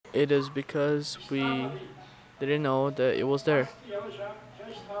It is because we didn't know that it was there,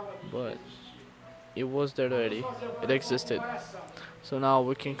 but it was there already. It existed. So now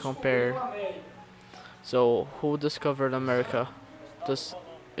we can compare. So who discovered America? Does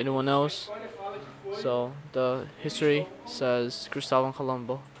anyone else? So the history says Cristóbal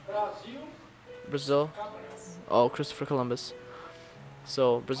Colombo. Brazil. Oh, Christopher Columbus.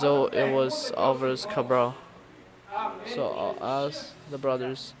 So Brazil, it was Alvarez Cabral. So us, the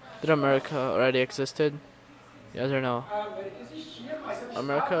brothers, did America already existed? Yes or no?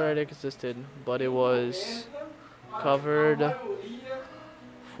 America already existed, but it was covered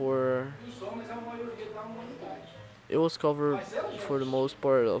for it was covered for the most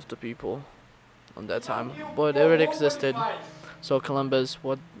part of the people on that time, but it already existed. So Columbus,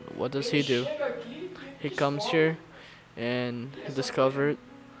 what does he do? He comes here and he discovered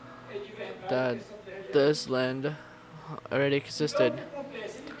that this land already existed.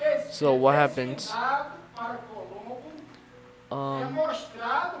 So what happens? Um,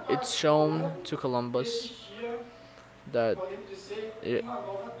 it's shown to Columbus that it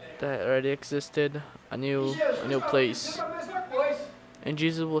that already existed a new place. And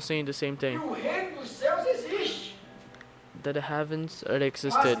Jesus was saying the same thing. That the heavens already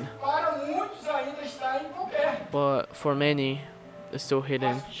existed. But for many it's still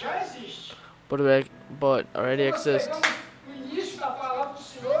hidden. But already exists.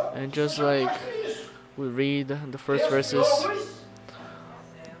 And just like we read the first verses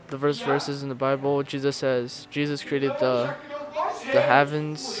in the Bible, Jesus says Jesus created the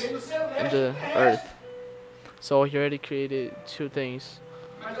heavens and the earth. So he already created two things,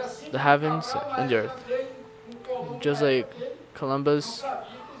 the heavens and the earth. Just like Columbus,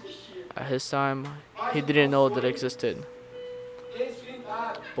 at his time, he didn't know that it existed.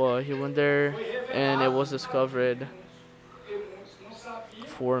 But he went there and it was discovered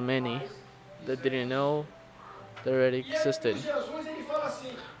for many that didn't know that already existed.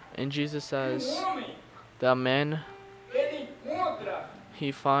 And Jesus says that man,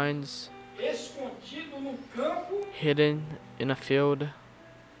 he finds hidden in a field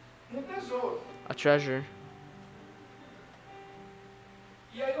a treasure.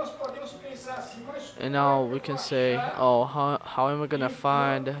 And now we can say, oh, how am I gonna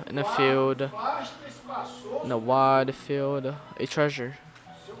find in a field, in a wide field, a treasure?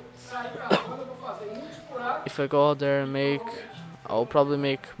 If I go out there and I'll probably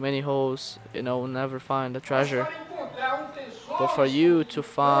make many holes and I will never find a treasure. But for you to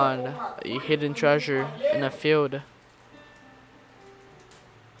find a hidden treasure in a field,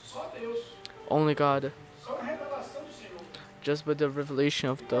 only God, just by the revelation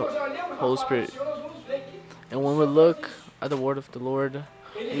of the Holy Spirit. And when we look at the word of the Lord,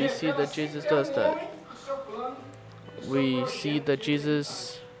 we see that Jesus does that. We see that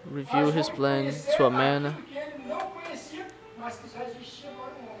Jesus revealed his plan to a man,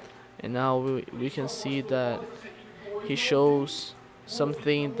 and now we can see that he shows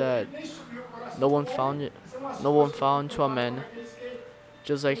something that no one found to a man.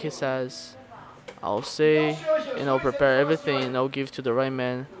 Just like he says, I'll say and I'll prepare everything and I'll give to the right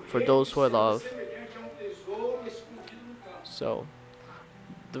man for those who I love. So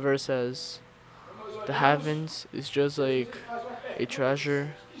the verse says, the heavens is just like a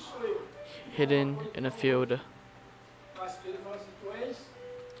treasure hidden in a field.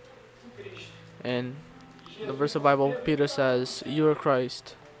 And the verse of the Bible, Peter says, you are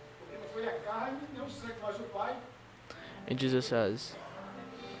Christ. And Jesus says,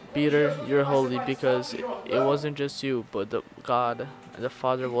 Peter, you're holy because it wasn't just you, but God and the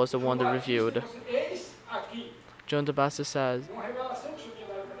Father was the one that revealed. John the Baptist says,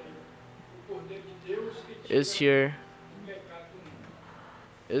 is here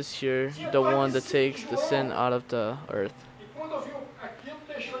the one that takes the sin out of the earth.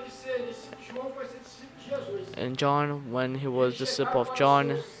 And John, when he was the disciple of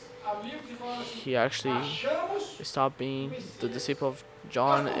John, he actually stopped being the disciple of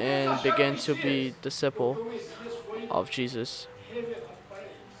John and began to be disciple of Jesus.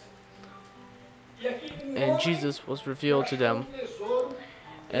 And Jesus was revealed to them.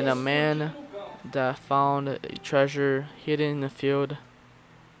 And a man that found a treasure hidden in a field.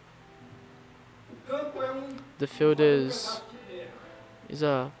 The field is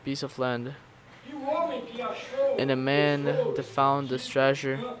a piece of land. And the man that found this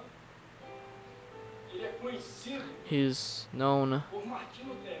treasure, he's known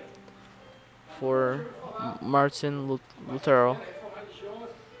for Martin Lutero.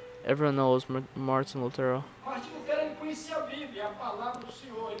 Everyone knows Martin Lutero.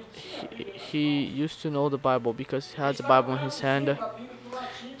 He used to know the Bible because he had the Bible in his hand.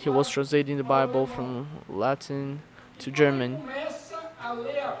 he was translating the Bible from Latin to German.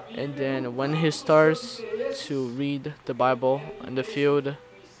 And then when he starts to read the Bible in the field,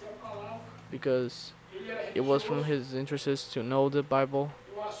 because it was from his interests to know the Bible,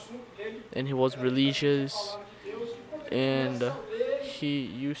 and he was religious, and he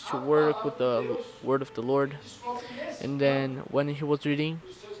used to work with the word of the Lord. And then when he was reading,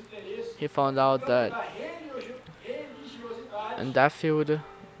 he found out that in that field,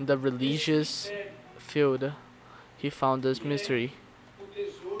 in the religious field, he found this mystery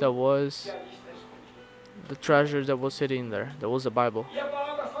that was the treasure that was sitting there. That was the Bible.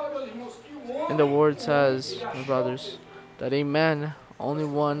 And the word says, my brothers, that a man, only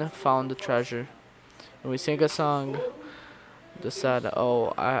one, found the treasure. And we sing a song that said,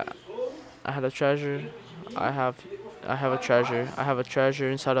 "Oh, I had a treasure. I have, I have a treasure. I have a treasure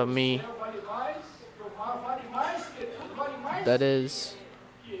inside of me that is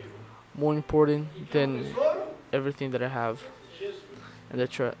more important than everything that I have."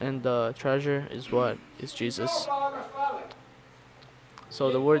 And the treasure is what? Is Jesus.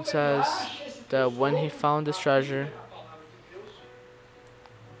 So the word says that when he found this treasure,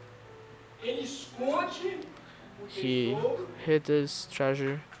 he hid this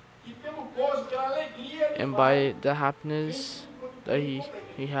treasure, and by the happiness that he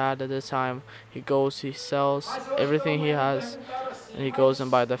had at the time, he goes, he sells everything he has, and he goes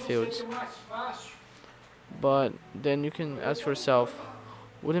and buy the fields. But then you can ask yourself,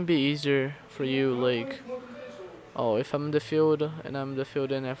 wouldn't it be easier for you, like, oh, if I'm in the field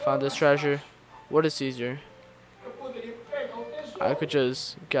and I found this treasure, what is easier? I could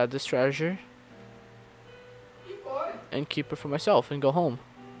just get this treasure and keep it for myself and go home,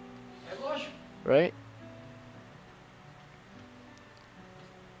 right?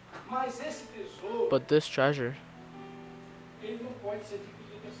 But this treasure,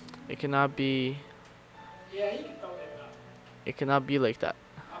 it cannot be like that.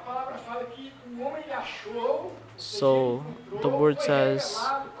 So the word says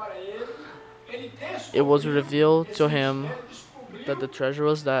it was revealed to him that the treasure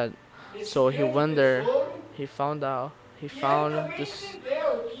was that. So he went there, he found this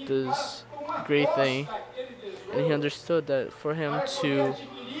great thing, and he understood that for him to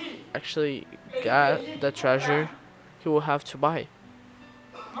actually get that treasure, he will have to buy.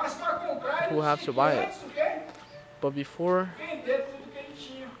 He will have to buy it. But before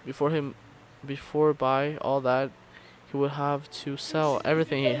buy all that, he would have to sell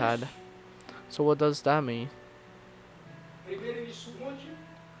everything he had. So what does that mean?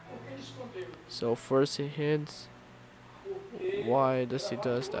 So first he hides. Why does he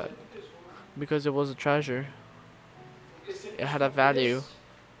does that? Because it was a treasure. It had a value.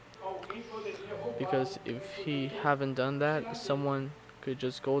 Because if he haven't done that, someone could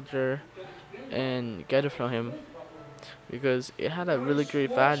just go there and get it from him. Because it had a really great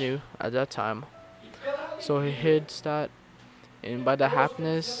value at that time. So he hides that, and by the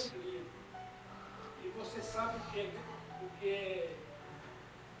happiness,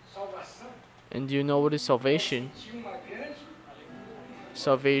 and do you know what is salvation?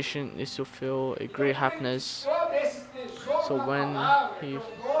 Salvation is to feel a great happiness. So when he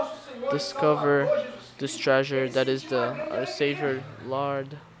discovered this treasure that is our Savior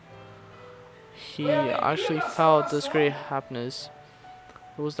Lord, he actually felt this great happiness.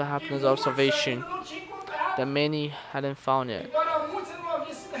 It was the happiness of salvation that many hadn't found yet.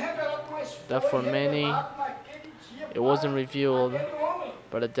 That for many it wasn't revealed,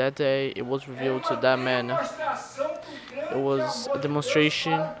 but at that day it was revealed to that man. It was a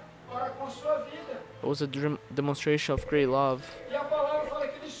demonstration. It was a demonstration of great love.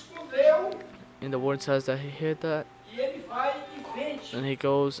 And the word says that he hid that, and he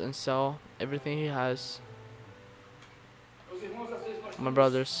goes and sell everything he has. My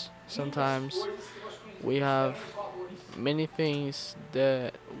brothers, sometimes we have many things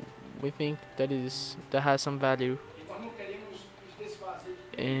that we think that has some value,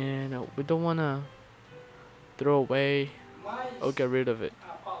 and we don't wanna throw away or get rid of it.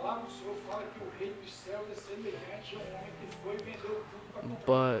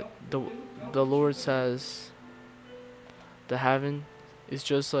 But the Lord says the heaven is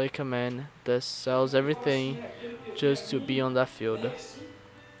just like a man that sells everything just to be on that field.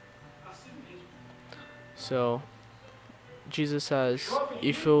 So Jesus says,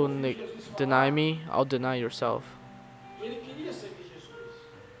 if you deny me, I'll deny yourself.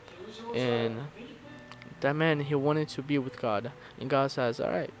 And that man, he wanted to be with God, and God says,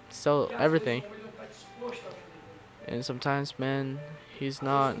 alright, sell everything. And sometimes man, he's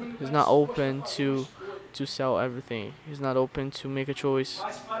not open to to sell everything. He's not open to make a choice,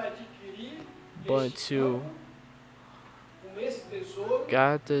 but to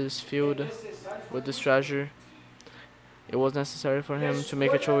get this field with this treasure. It was necessary for him to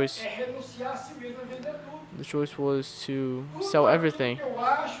make a choice. The choice was to sell everything.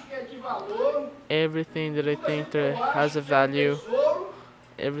 Everything that I think that has a value,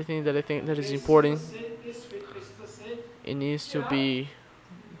 everything that I think that is important, it needs to be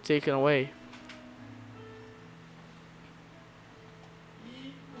taken away.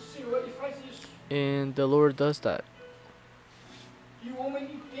 And the Lord does that.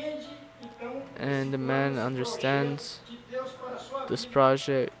 And the man understands this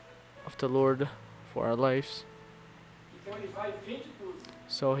project of the Lord for our lives.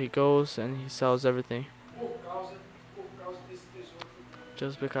 So he goes and he sells everything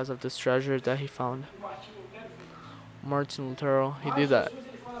just because of this treasure that he found. Martin Lutero, he did that.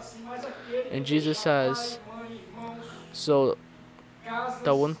 And Jesus says, so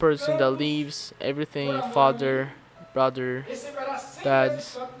the one person that leaves everything, father, brother, dad,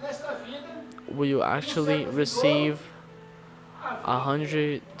 will you actually receive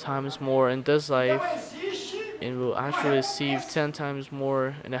 100 times more in this life, and will actually receive 10 times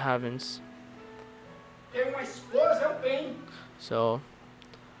more in the heavens. So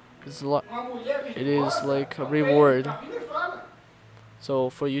it is like a reward. So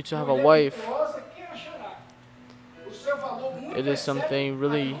for you to have a wife, it is something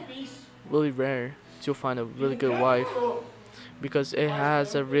really rare to find a really good wife, because it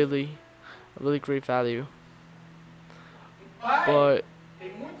has a really great value. But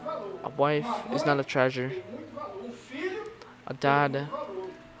a wife is not a treasure. A dad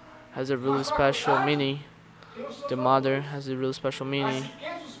has a really special meaning. The mother has a really special meaning.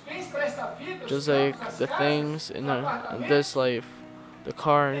 Just like the things in this life, the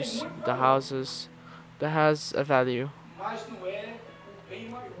cars, the houses, that has a value.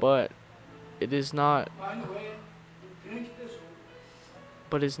 But it is not.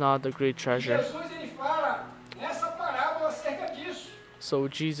 But it's not the great treasure. So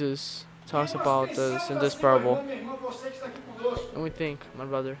Jesus talks about this in this parable. And we think, my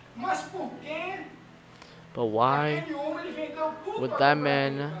brother, but why would that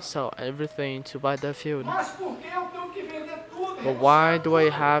man sell everything to buy that field? But why do I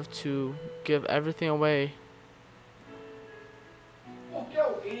have to give everything away?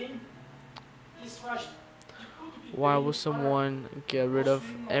 Why would someone get rid of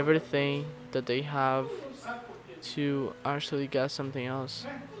everything that they have to actually get something else?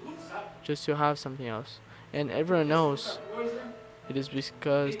 Just to have something else. And everyone knows it is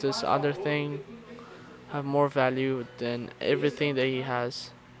because this other thing have more value than everything that he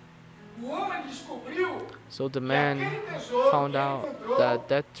has. So the man found out that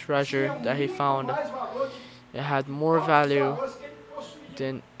that treasure that he found, it had more value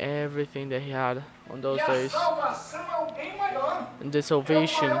than everything that he had on those days. And the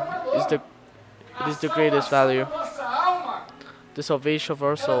salvation is the greatest value. The salvation of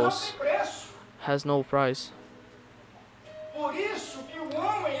our souls has no price.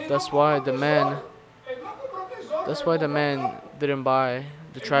 That's why the man didn't buy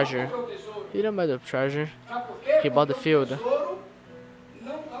the treasure. He didn't buy the treasure. He bought the field.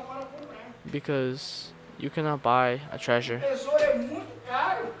 Because you cannot buy a treasure.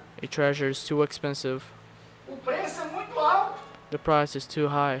 A treasure is too expensive. The price is too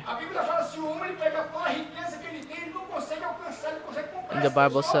high. And the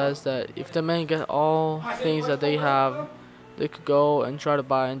Bible says that if the men get all things that they have, they could go and try to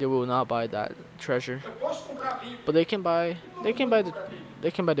buy, and they will not buy that treasure. But they can buy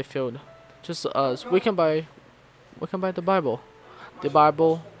the field. Just us. We can buy the Bible. The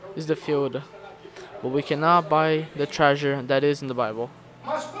Bible is the field. But we cannot buy the treasure that is in the Bible.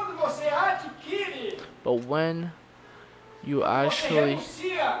 But when you actually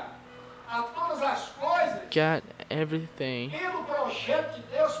get everything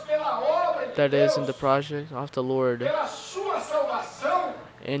that is in the project of the Lord,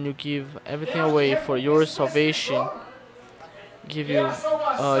 and you give everything away for your salvation,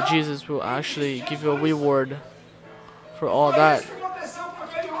 Jesus will actually give you a reward for all that.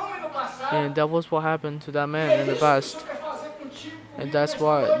 And that was what happened to that man in the past. And that's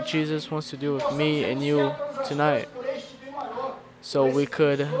what Jesus wants to do with me and you tonight. So we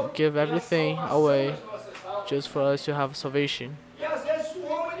could give everything away just for us to have salvation.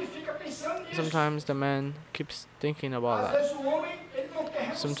 Sometimes the man keeps thinking about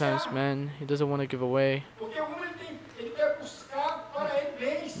that. Sometimes man, he doesn't want to give away.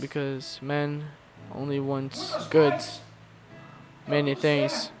 Because man only wants goods, many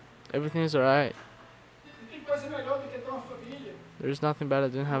things. Everything is alright. There's nothing better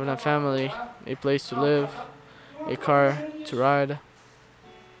than having a family, a place to live, a car to ride.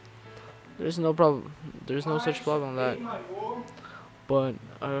 There's no problem. There's no such problem that. But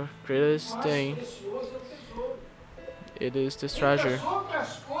our greatest thing, it is this treasure.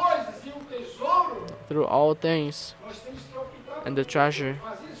 Through all things and the treasure,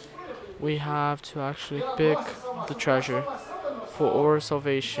 we have to actually pick the treasure for our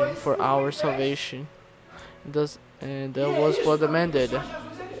salvation, for our salvation. And that was what the man did. That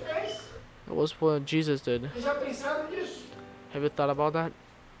was what Jesus did. Have you thought about that?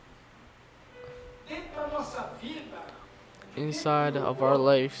 Inside of our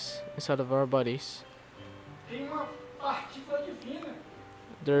lives, inside of our bodies,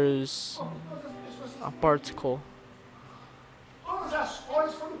 there's a particle.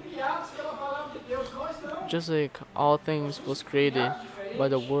 Just like all things was created by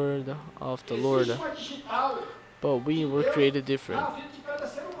the word of the Lord, but we were created different.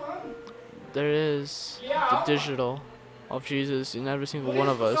 There is the digital of Jesus in every single one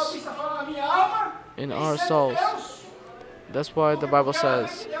of us, in our souls. That's why the Bible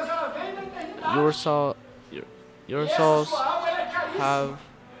says your souls have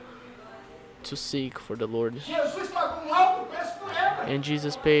to seek for the Lord. And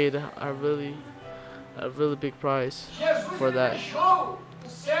Jesus paid a really big price for that.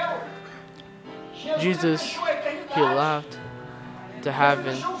 Jesus, he left the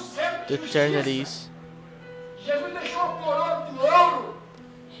heaven, the eternities.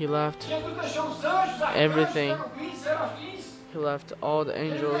 He left everything. He left all the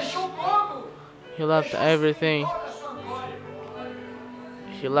angels. He left everything.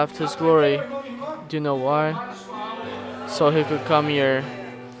 He left his glory. Do you know why? So he could come here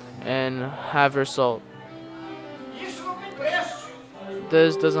and have your soul.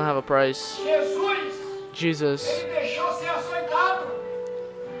 This doesn't have a price. Jesus,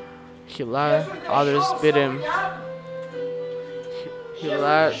 he let others beat him. He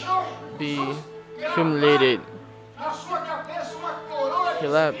let be humiliated. He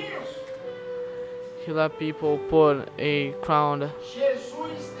let people put a crown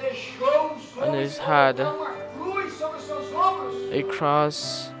on his head, a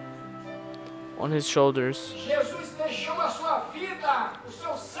cross on his shoulders.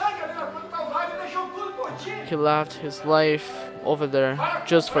 He left his life over there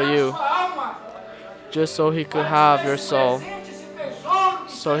just for you, just so he could have your soul,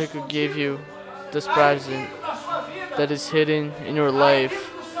 so he could give you this present that is hidden in your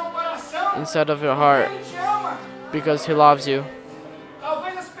life, inside of your heart, because he loves you.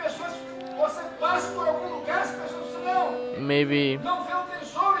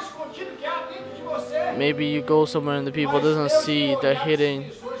 Maybe you go somewhere and the people doesn't see the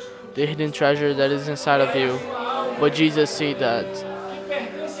hidden treasure that is inside of you, but Jesus sees that,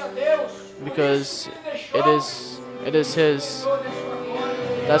 because it is his.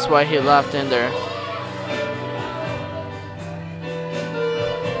 That's why he left in there.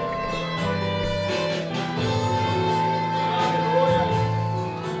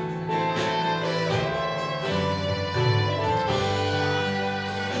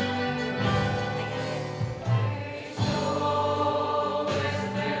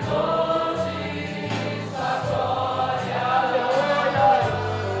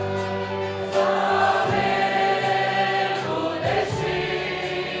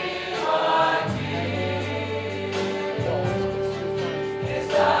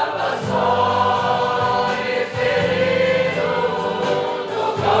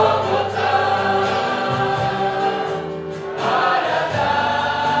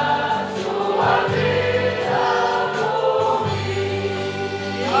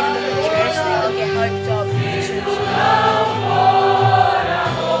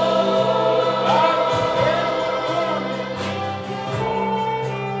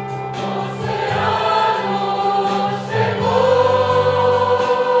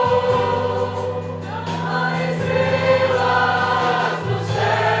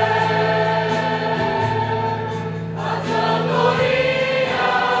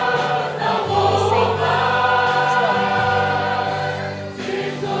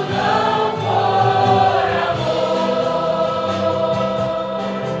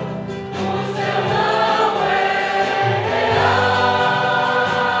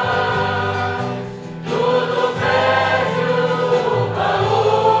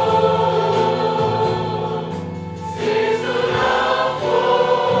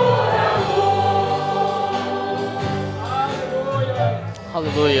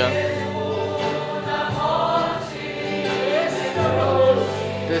 Hallelujah.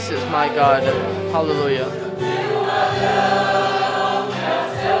 This is my God. Hallelujah.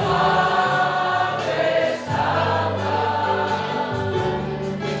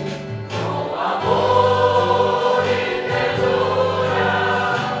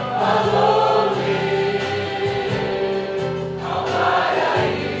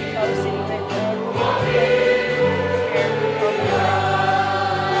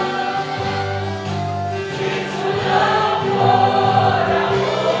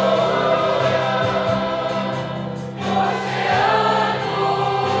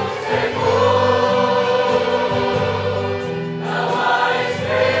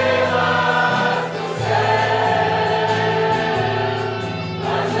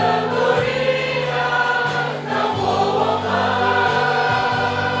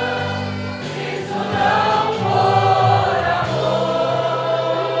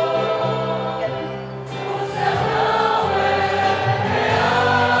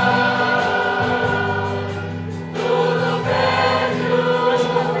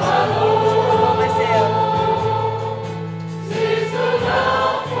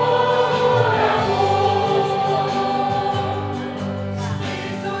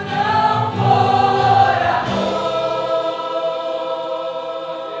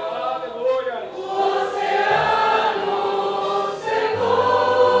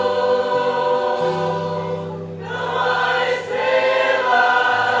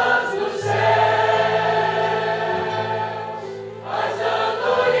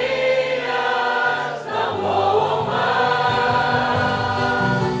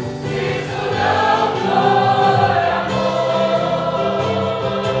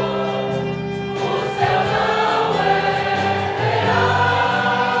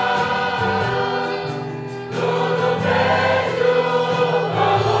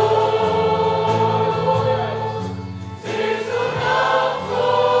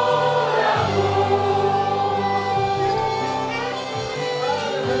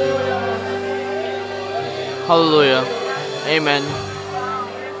 Hallelujah. Amen.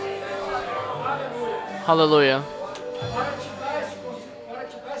 Hallelujah.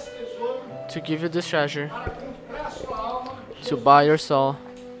 To give you this treasure, to buy your soul,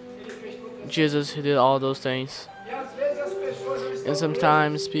 Jesus, He did all those things. And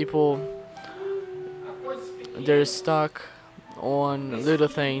sometimes people, they're stuck on little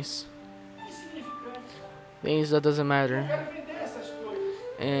things, things that doesn't matter.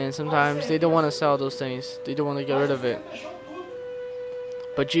 And sometimes they don't want to sell those things. They don't want to get rid of it.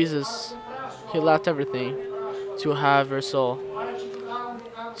 But Jesus, He left everything to have your soul,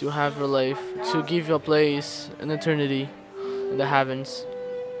 to have your life, to give you a place in eternity in the heavens.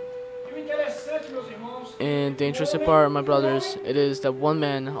 And the interesting part, my brothers, it is that one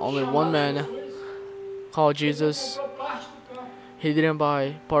man, only one man, called Jesus, he didn't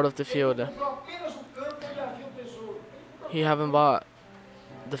buy part of the field. He haven't bought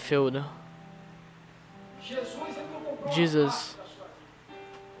the field. Jesus,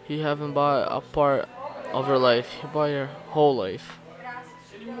 He haven't bought a part of your life. He bought your whole life.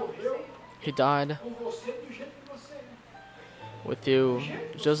 He died with you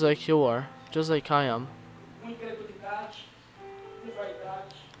just like you are, just like I am.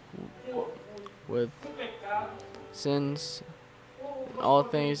 With sins, all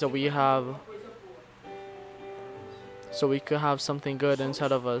things that we have, so we could have something good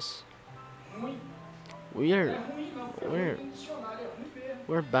inside of us. We're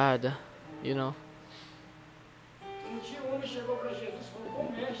bad, you know.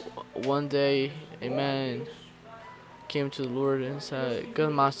 One day a man came to the Lord and said,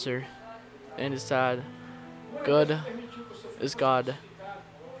 "Good master," and he said, "Good is God.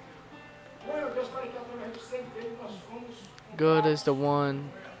 Good is the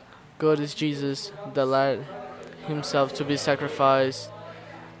one, good is Jesus that let Himself to be sacrificed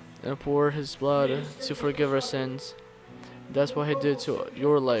and pour His blood to forgive our sins. That's what He did to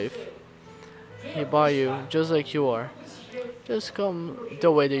your life. He bought you just like you are. Just come the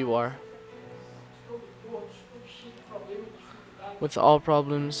way that you are. With all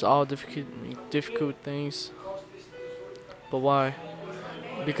problems, all difficult things. But why?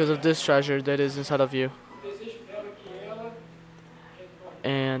 Because of this treasure that is inside of you.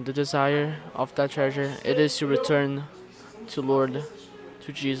 And the desire of that treasure, it is to return to Lord,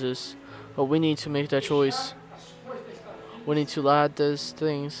 to Jesus. But we need to make that choice. We need to let these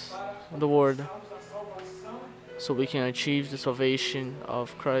things on the Word so we can achieve the salvation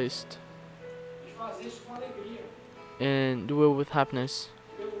of Christ and do it with happiness.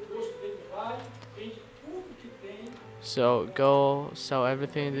 So go sell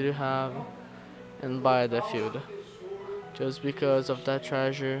everything that you have and buy that field, just because of that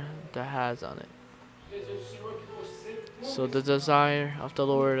treasure that has on it. So the desire of the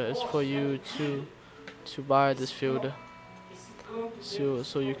Lord is for you to buy this field,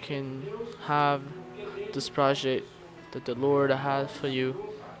 so you can have this project that the Lord has for you.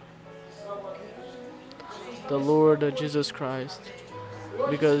 The Lord Jesus Christ,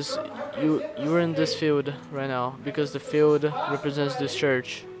 because you're in this field right now, because the field represents this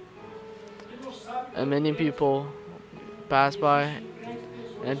church, and many people pass by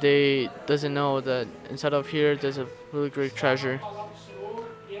and they doesn't know that inside of here there's a really great treasure.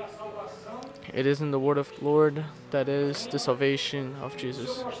 It is in the word of the Lord that is the salvation of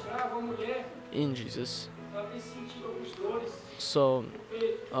Jesus, in Jesus. So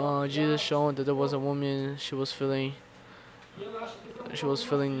Jesus showed that there was a woman, she was feeling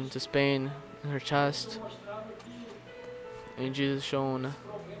this pain in her chest, and Jesus shown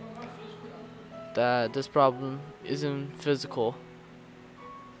that this problem isn't physical,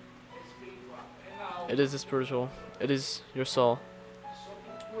 it is spiritual, it is your soul.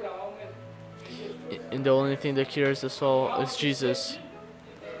 And the only thing that cures the soul is Jesus.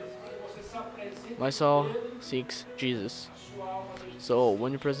 My soul seeks Jesus. So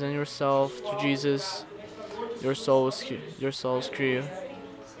when you present yourself to Jesus, your soul is cured.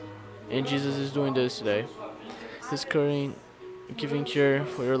 And Jesus is doing this today. He's curing, giving cure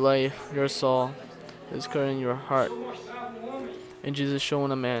for your life, your soul. He's curing your heart. And Jesus is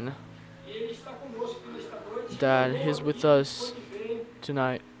showing a man that He's with us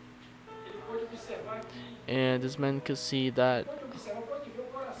tonight. And this man could see that,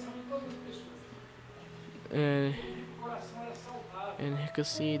 and he could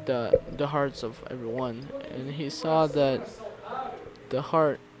see the hearts of everyone, and he saw that the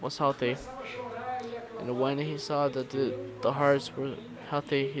heart was healthy. And when he saw that the hearts were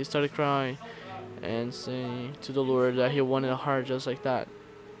healthy, he started crying and saying to the Lord that he wanted a heart just like that.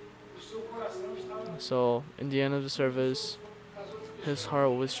 So in the end of the service, his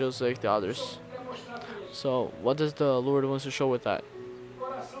heart was just like the others. So what does the Lord wants to show with that?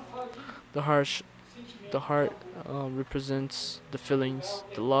 The heart, the heart represents the feelings,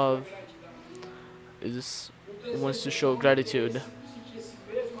 the love. Is wants to show gratitude.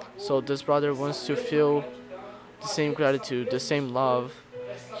 So this brother wants to feel the same gratitude, the same love.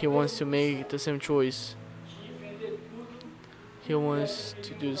 He wants to make the same choice. He wants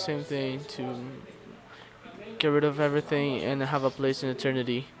to do the same thing, to get rid of everything and have a place in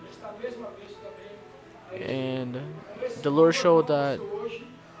eternity. And the Lord showed that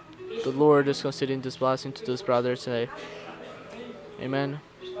the Lord is considering this blessing to this brother today. Amen.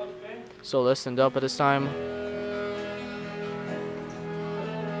 So let's stand up at this time.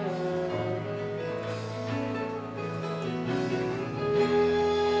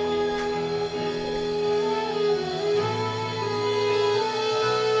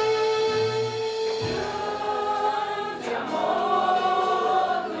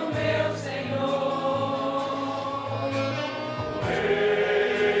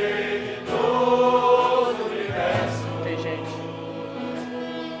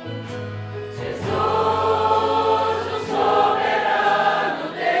 Jesus.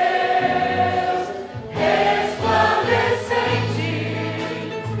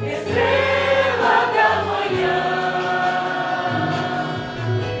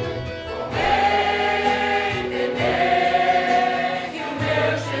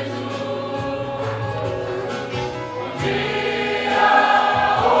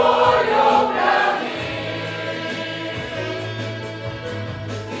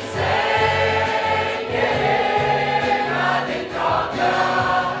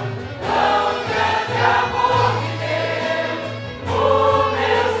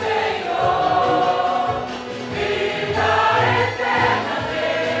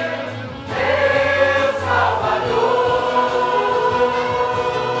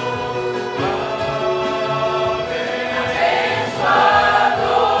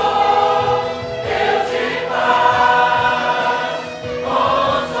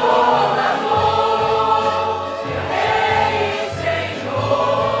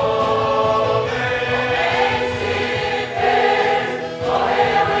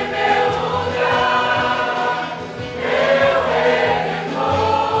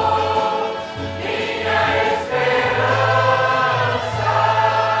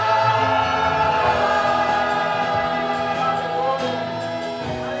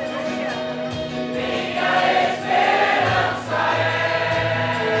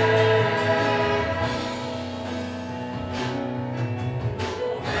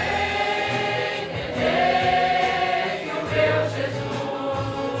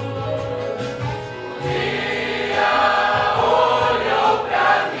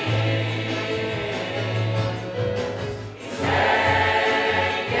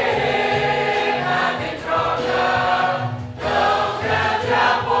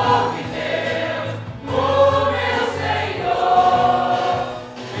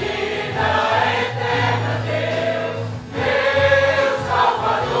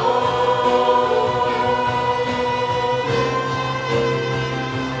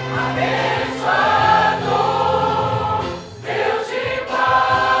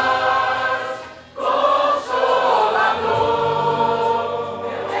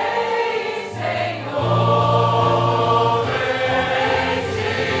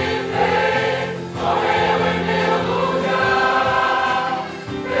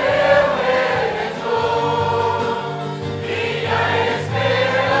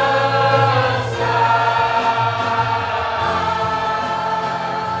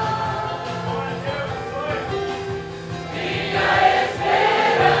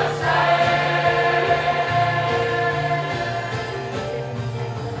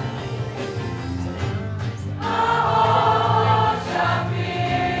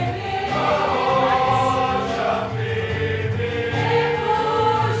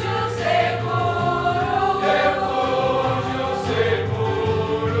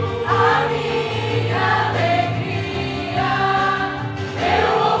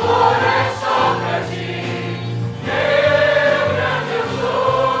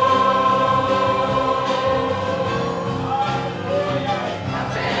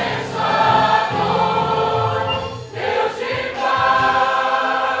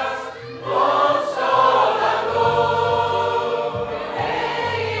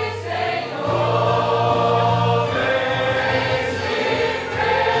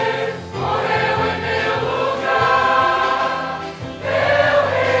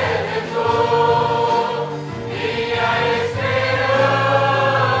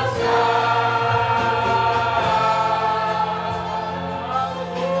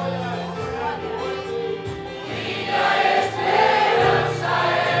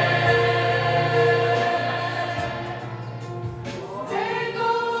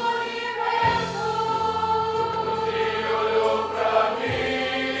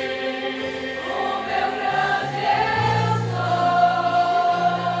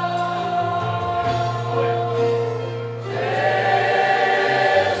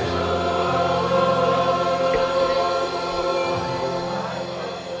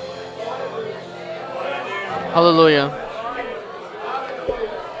 Hallelujah.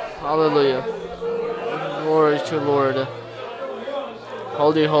 Hallelujah. Glory to Lord.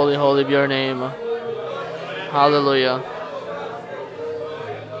 Holy, holy, holy be your name. Hallelujah.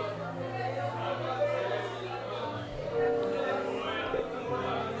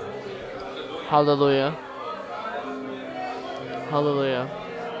 Hallelujah. Hallelujah.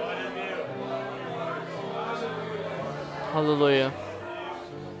 Hallelujah.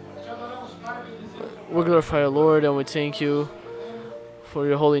 We glorify our Lord and we thank you for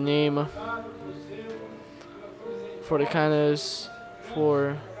your holy name, for the kindness,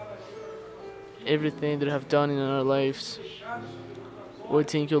 for everything that you have done in our lives. We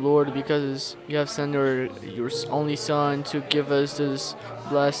thank you, Lord, because you have sent your only Son to give us this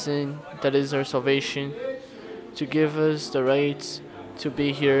blessing that is our salvation, to give us the right to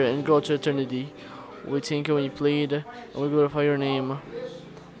be here and go to eternity. We thank you and we plead and we glorify your name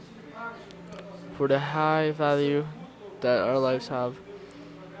for the high value that our lives have.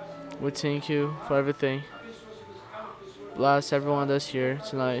 We thank you for everything. Bless everyone that's here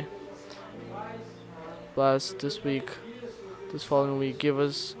tonight. Bless this week, this following week. Give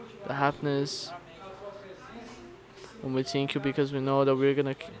us the happiness. And we thank you because we know that we're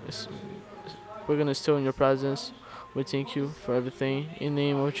gonna still in your presence. We thank you for everything in the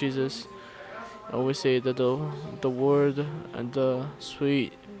name of Jesus. And we say that the word and the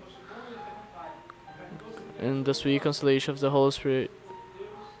sweet consolation of the Holy Spirit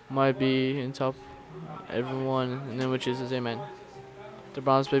might be in top everyone in the name of Jesus. Amen. The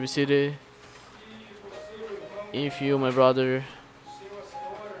Browns baby city. If you, my brother,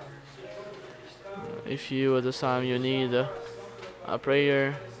 if you at this time you need a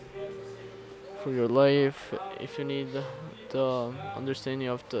prayer for your life, if you need the understanding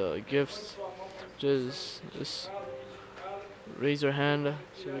of the gifts, just raise your hand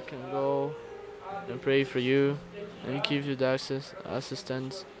so we can go and pray for you and give you the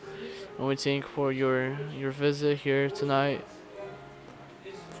assistance. And we thank for your visit here tonight,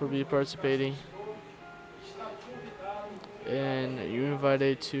 for be participating, and you're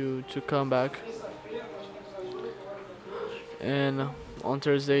invited to come back. And on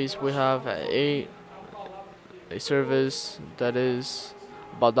Thursdays we have a service that is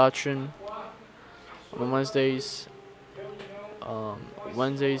about doctrine. On Wednesdays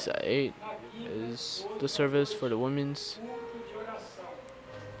at 8 is the service for the women's.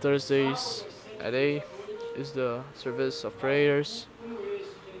 Thursdays at 8 is the service of prayers.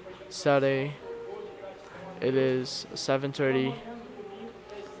 Saturday it is 7:30,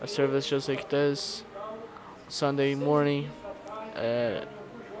 a service just like this. Sunday morning at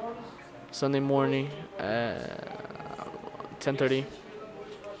 10:30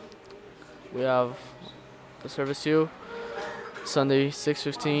 we have the service too. Sunday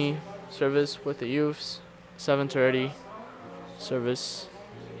 6:15 service with the youths. 7:30 service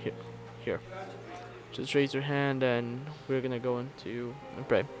here. Just raise your hand and we're gonna go into and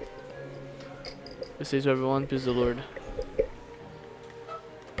pray. This says to everyone, peace of the Lord.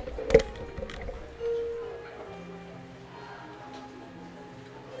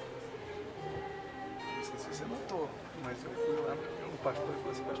 Não sei se você notou, mas eu fui lá, o pastor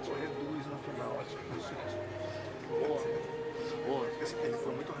falou assim, pastor, reduz no final. Ele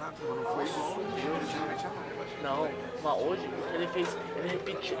foi muito rápido, mas não foi igual. Não, mas hoje ele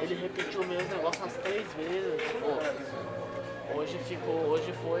repetiu o mesmo negócio umas 3 vezes. Pô, hoje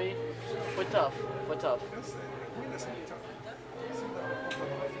foi tough. Eu sei, ainda assim,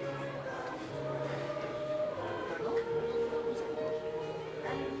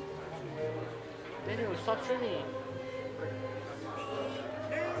 Daniel, stop streaming.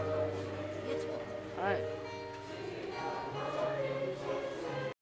 Alright.